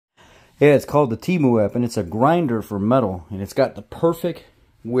Yeah, it's called the Temu App, and it's a grinder for metal, and it's got the perfect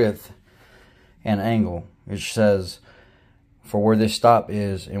width and angle. It says for where this stop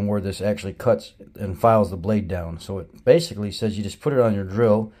is and where this actually cuts and files the blade down. So it basically says you just put it on your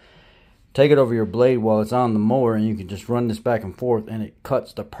drill, take it over your blade while it's on the mower, and you can just run this back and forth, and it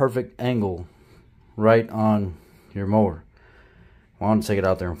cuts the perfect angle right on your mower. Well, I'm gonna take it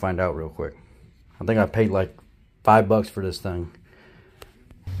out there and find out real quick. I think I paid like $5 for this thing.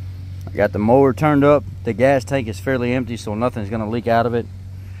 I got the mower turned up. The gas tank is fairly empty, so nothing's gonna leak out of it.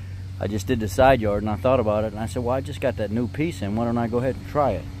 I just did the side yard and I thought about it, and I said, well, I just got that new piece in. Why don't I go ahead and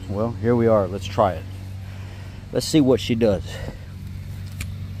try it? Well, here we are. Let's try it. Let's see what she does.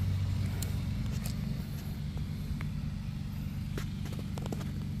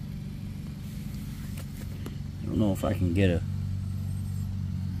 I don't know if I can get a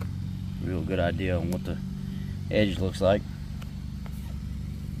real good idea on what the edge looks like.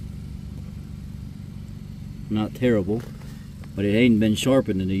 Not terrible, but it ain't been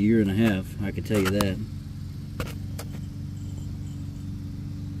sharpened in a year and a half, I can tell you that.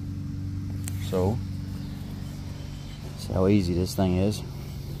 So, that's how easy this thing is.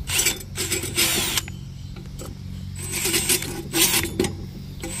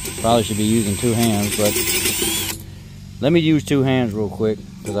 Probably should be using 2 hands, but let me use 2 hands real quick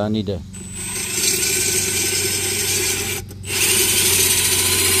because I need to.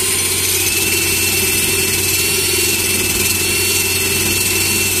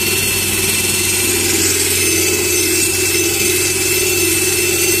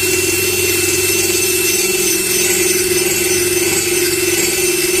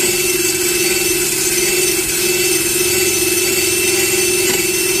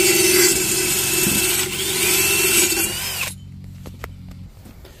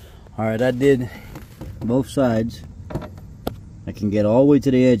 Alright, I did both sides. I can get all the way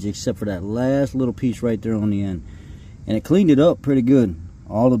to the edge except for that last little piece right there on the end. And it cleaned it up pretty good.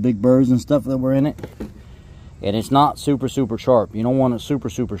 All the big burrs and stuff that were in it. And it's not super sharp. You don't want it super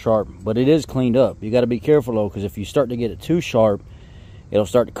sharp, but it is cleaned up. You got to be careful though, because if you start to get it too sharp, it'll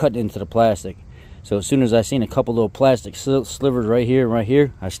start to cut into the plastic. So as soon as I seen a couple little plastic slivers right here and right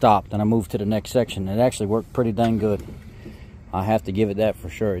here, I stopped and I moved to the next section. It actually worked pretty dang good. I have to give it that for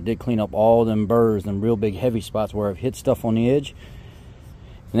sure. It did clean up all them burrs, them real big heavy spots where I've hit stuff on the edge.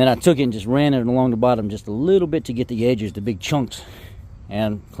 And then I took it and just ran it along the bottom just a little bit to get the edges, the big chunks,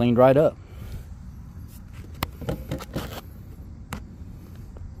 and cleaned right up.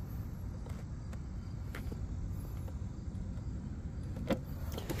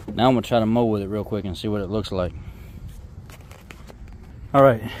 Now I'm gonna try to mow with it real quick and see what it looks like. All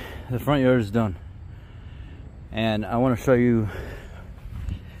right, the front yard is done. And I want to show you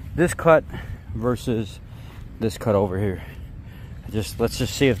this cut versus this cut over here. Let's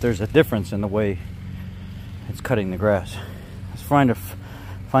just see if there's a difference in the way it's cutting the grass. Let's find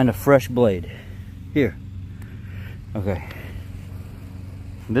a fresh blade. Here. Okay.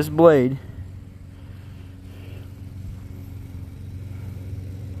 This blade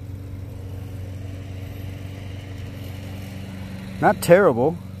not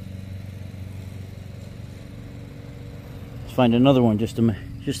terrible. Find another one just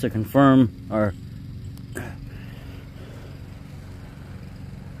to confirm, or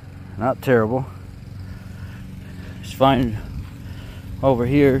not terrible. Just find over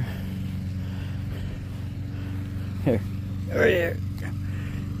here, right here.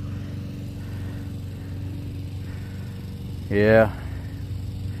 Yeah,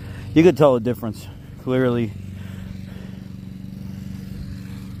 you could tell the difference clearly.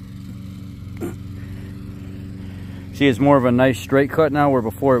 See, it's more of a nice straight cut now, where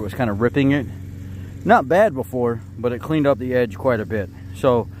before it was kind of ripping it. Not bad before, but it cleaned up the edge quite a bit.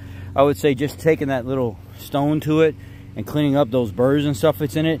 So I would say just taking that little stone to it and cleaning up those burrs and stuff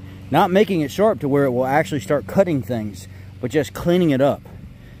that's in it, not making it sharp to where it will actually start cutting things, but just cleaning it up.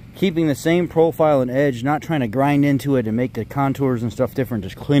 Keeping the same profile and edge, not trying to grind into it and make the contours and stuff different,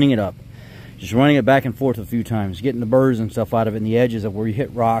 just cleaning it up. Just running it back and forth a few times, getting the burrs and stuff out of it and the edges of where you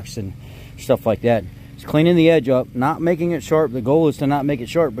hit rocks and stuff like that. Cleaning the edge up, not making it sharp. The goal is to not make it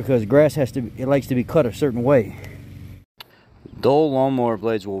sharp because grass it likes to be cut a certain way. Dull lawnmower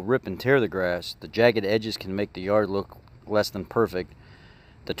blades will rip and tear the grass. The jagged edges can make the yard look less than perfect.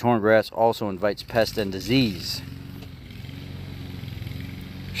 The torn grass also invites pest and disease.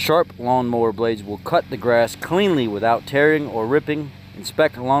 Sharp lawnmower blades will cut the grass cleanly without tearing or ripping.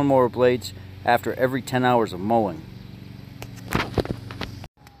 Inspect lawnmower blades after every 10 hours of mowing.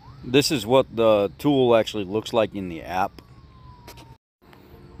 This is what the tool actually looks like in the app.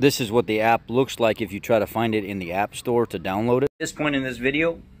 This is what the app looks like if you try to find it in the App Store to download it. At this point in this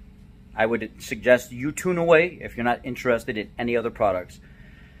video, I would suggest you tune away if you're not interested in any other products,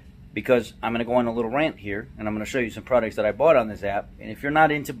 because I'm going to go on a little rant here, and I'm going to show you some products that I bought on this app. And if you're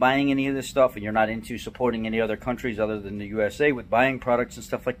not into buying any of this stuff, and you're not into supporting any other countries other than the USA with buying products and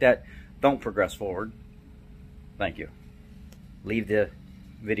stuff like that, don't progress forward. Thank you. Leave the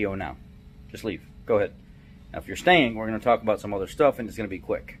video now. Just leave. Go ahead. Now, if you're staying, we're going to talk about some other stuff, and it's going to be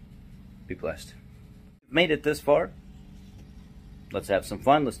quick. Be blessed. Made it this far. Let's have some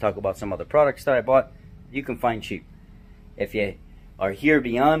fun. Let's talk about some other products that I bought you can find cheap. If you are here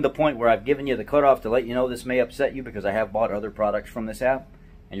beyond the point where I've given you the cutoff to let you know this may upset you because I have bought other products from this app,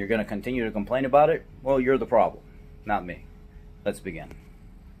 and you're going to continue to complain about it, well, you're the problem, not me. Let's begin.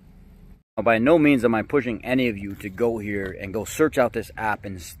 Now, by no means am I pushing any of you to go here and go search out this app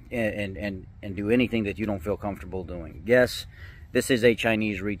and do anything that you don't feel comfortable doing. Yes, this is a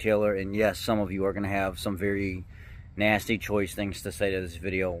Chinese retailer, and yes, some of you are going to have some very nasty choice things to say to this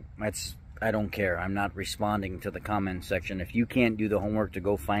video. I don't care. I'm not responding to the comment section. If you can't do the homework to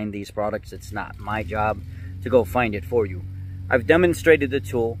go find these products, it's not my job to go find it for you. I've demonstrated the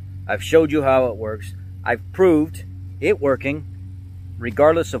tool. I've showed you how it works. I've proved it working.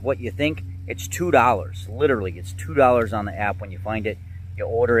 Regardless of what you think, it's $2. Literally, it's $2 on the app when you find it. You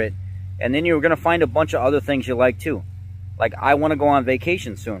order it, and then you're going to find a bunch of other things you like too. Like, I want to go on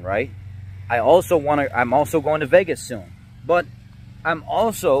vacation soon, right? I'm also going to Vegas soon. But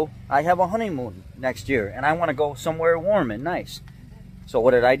I have a honeymoon next year, and I want to go somewhere warm and nice. So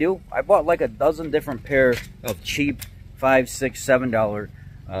what did I do? I bought like a dozen different pair of cheap $5, $6,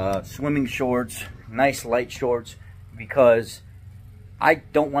 $7 swimming shorts, nice light shorts, because I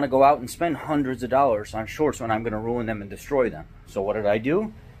don't want to go out and spend hundreds of dollars on shorts when I'm going to ruin them and destroy them. So what did I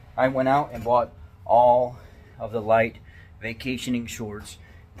do? I went out and bought all of the light vacationing shorts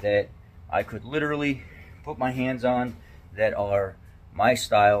that I could literally put my hands on, that are my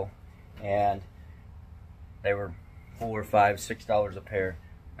style, and they were $4, $5, $6 a pair,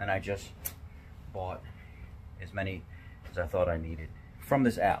 and I just bought as many as I thought I needed from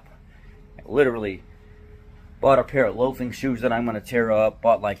this app. I literally bought a pair of loafing shoes that I'm going to tear up,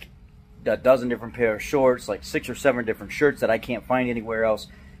 bought like a dozen different pair of shorts, like 6 or 7 different shirts that I can't find anywhere else.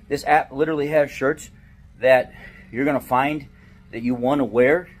 This app literally has shirts that you're going to find that you want to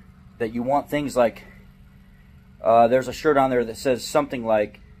wear, that you want things like, there's a shirt on there that says something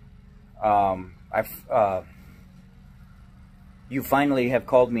like, you finally have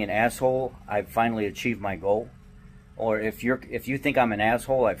called me an asshole, I've finally achieved my goal. Or if you think I'm an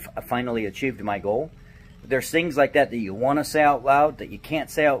asshole, I finally achieved my goal. There's things like that that you want to say out loud, that you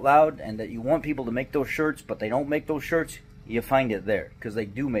can't say out loud, and that you want people to make those shirts, but they don't make those shirts. You find it there, because they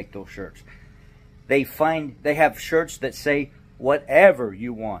do make those shirts. They have shirts that say whatever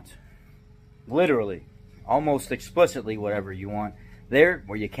you want. Literally, almost explicitly whatever you want. There,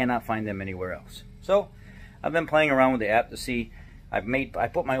 where you cannot find them anywhere else. So, I've been playing around with the app to see. I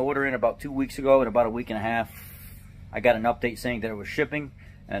put my order in about 2 weeks ago. In about a week and a half, I got an update saying that it was shipping,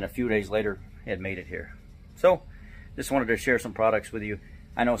 and a few days later, it had made it here. So, just wanted to share some products with you.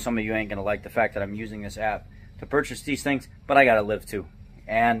 I know some of you ain't going to like the fact that I'm using this app to purchase these things, but I got to live too.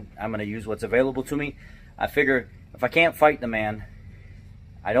 And I'm going to use what's available to me. I figure if I can't fight the man,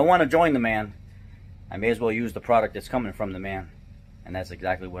 I don't want to join the man, I may as well use the product that's coming from the man. And that's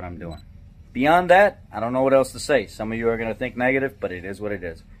exactly what I'm doing. Beyond that, I don't know what else to say. Some of you are going to think negative, but it is what it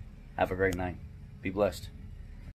is. Have a great night. Be blessed.